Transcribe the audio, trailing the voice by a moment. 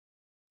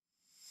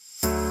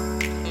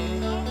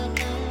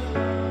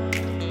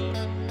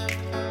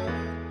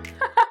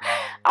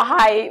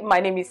Hi,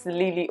 my name is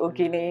Lily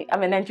Ogini.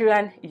 I'm a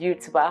Nigerian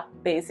YouTuber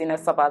based in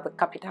Asaba, the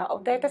capital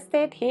of Delta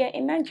State here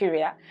in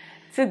Nigeria.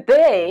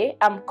 Today,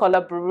 I'm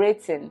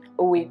collaborating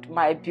with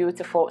my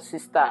beautiful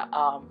sister,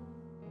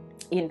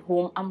 in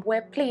whom I'm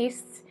well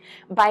pleased,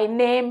 by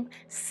name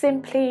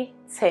Simply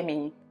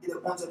Temi. Either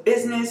owns a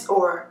business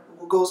or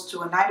goes to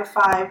a 9 to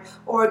 5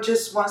 or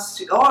just wants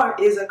to, or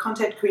is a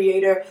content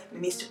creator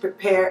that needs to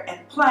prepare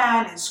and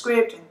plan and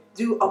script and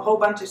do a whole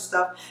bunch of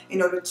stuff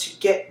in order to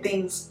get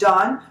things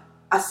done.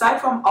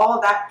 Aside from all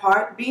that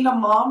part, being a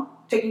mom,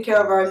 taking care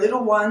of our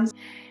little ones.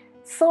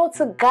 So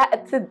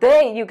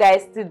today, you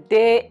guys,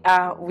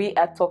 we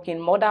are talking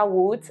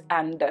motherhood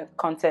and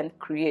content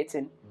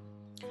creating.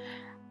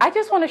 I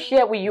just want to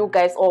share with you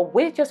guys, or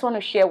we just want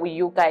to share with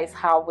you guys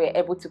how we're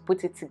able to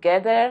put it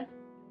together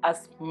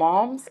as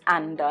moms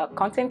and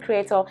content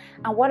creator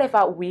and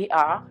whatever we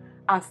are,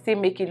 and still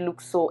make it look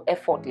so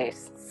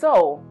effortless.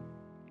 So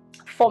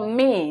for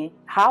me,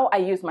 how I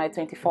use my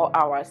 24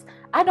 hours,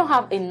 I don't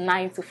have a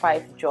 9 to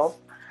 5 job,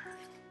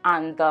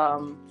 and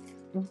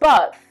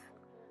but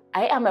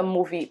I am a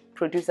movie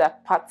producer,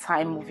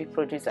 part-time movie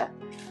producer.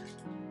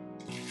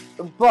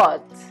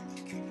 But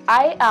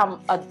I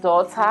am a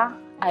daughter,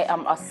 I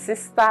am a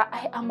sister,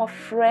 I am a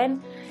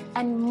friend,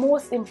 and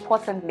most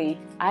importantly,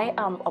 I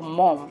am a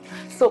mom.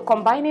 So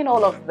combining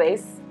all of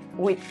this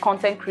with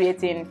content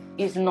creating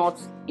is not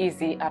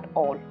easy at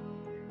all.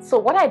 So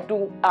what I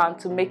do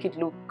to make it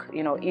look,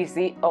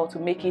 easy, or to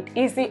make it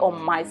easy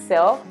on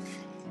myself,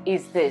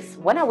 is this.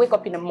 When I wake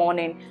up in the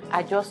morning,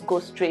 I just go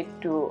straight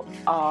to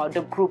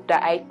the group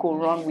that I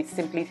co-run with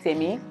Simply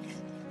Temi,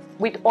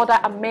 with other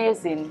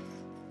amazing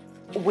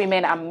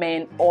women and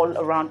men all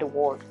around the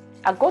world.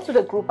 I go to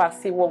the group and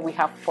see what we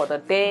have for the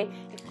day,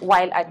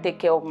 while I take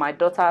care of my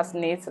daughter's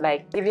needs,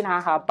 like giving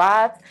her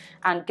bath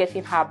and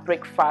getting her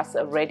breakfast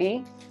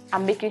ready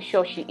and making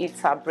sure she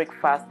eats her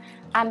breakfast.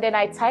 And then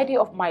I tidy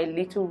up my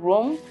little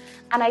room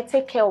and I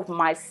take care of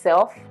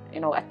myself.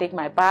 I take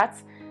my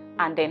bath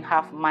and then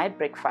have my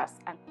breakfast.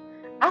 And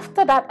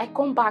after that, I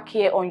come back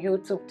here on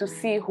YouTube to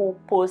see who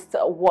posts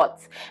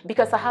what,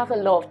 because I have a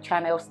lot of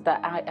channels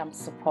that I am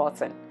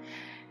supporting.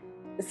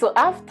 So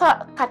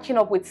after catching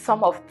up with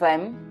some of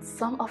them,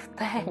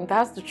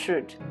 that's the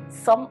truth,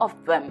 some of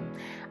them,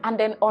 and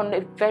then on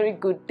a very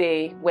good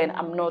day when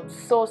I'm not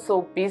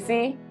so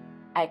busy,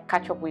 I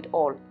catch up with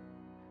all.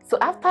 So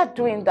after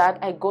doing that,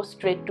 I go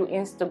straight to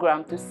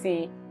Instagram to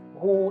see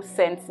who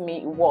sends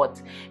me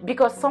what,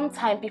 because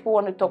sometimes people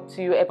want to talk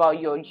to you about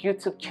your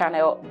YouTube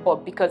channel,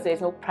 but because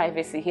there's no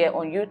privacy here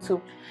on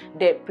YouTube,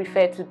 they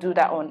prefer to do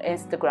that on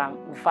Instagram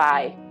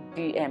via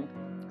DM.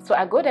 So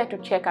I go there to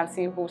check and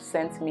see who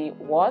sent me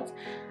what,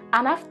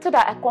 and after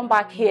that I come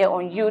back here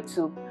on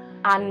YouTube,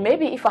 and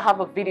maybe if I have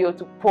a video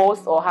to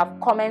post or have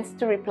comments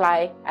to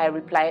reply, I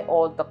reply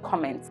all the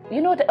comments.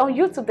 On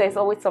YouTube there's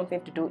always something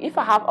to do. If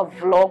I have a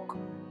vlog,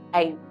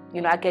 I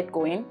get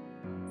going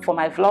for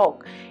my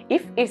vlog.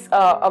 If it's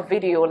a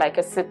video like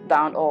a sit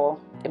down or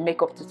a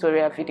makeup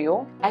tutorial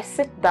video, I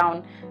sit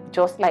down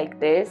just like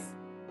this,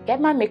 get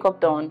my makeup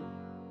done,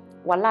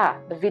 voila,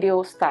 the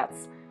video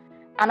starts.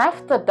 And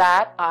after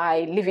that,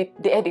 I leave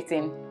the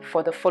editing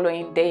for the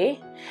following day,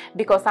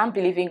 because I'm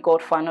believing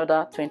God for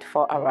another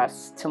 24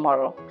 hours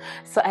tomorrow.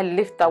 So I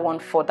leave that one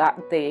for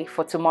that day,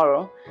 for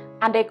tomorrow.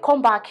 And then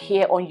come back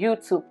here on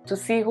YouTube to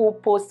see who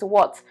posts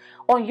what.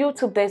 On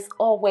YouTube, there's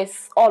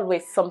always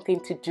something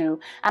to do.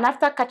 And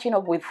after catching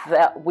up with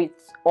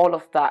all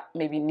of that,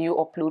 maybe new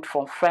upload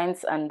from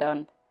friends and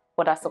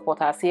other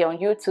supporters here on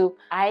YouTube,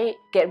 I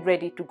get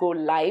ready to go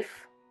live.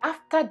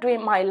 After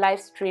doing my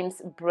live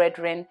streams,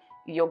 brethren,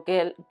 your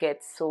girl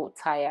gets so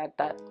tired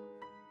that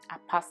I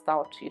passed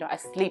out. I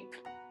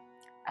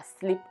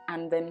sleep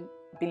and then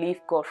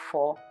believe God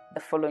for the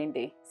following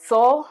day.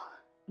 So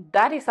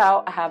that is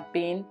how I have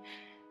been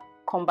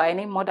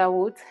combining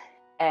motherhood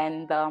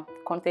and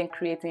content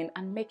creating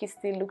and make it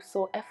still look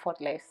so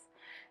effortless.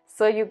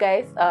 So you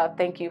guys,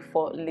 thank you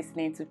for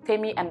listening to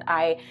Temi and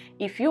I.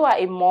 If you are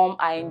a mom,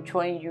 I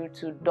enjoin you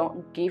to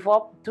don't give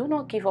up. Do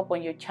not give up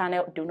on your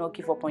channel. Do not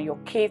give up on your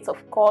kids.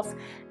 Of course,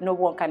 no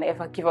one can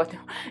ever give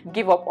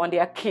up on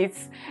their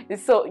kids.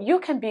 So you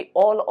can be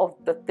all of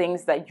the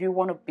things that you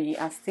want to be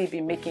and still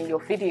be making your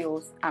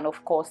videos, and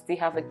of course still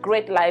have a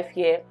great life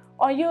here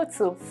on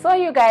YouTube. So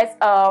you guys,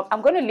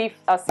 I'm going to leave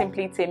a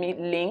Simply Temi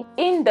link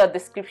in the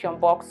description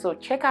box, so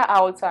check her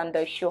out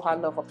and show her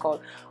love a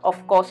call.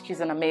 Of course, she's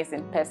an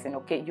amazing person.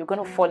 Okay, you're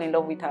going to fall in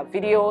love with her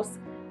videos.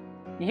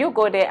 You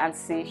go there and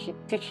see. She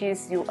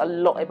teaches you a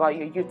lot about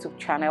your YouTube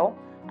channel,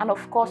 and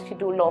of course she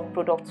do a lot of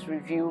product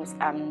reviews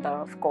and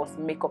of course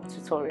makeup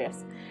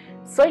tutorials.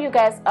 So you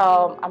guys,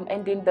 I'm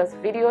ending this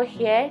video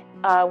here.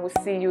 I will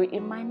see you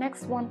in my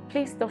next one.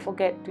 Please don't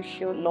forget to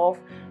show love,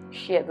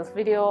 share this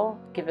video,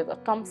 give it a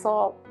thumbs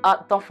up.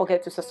 Don't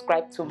forget to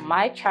subscribe to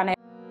my channel.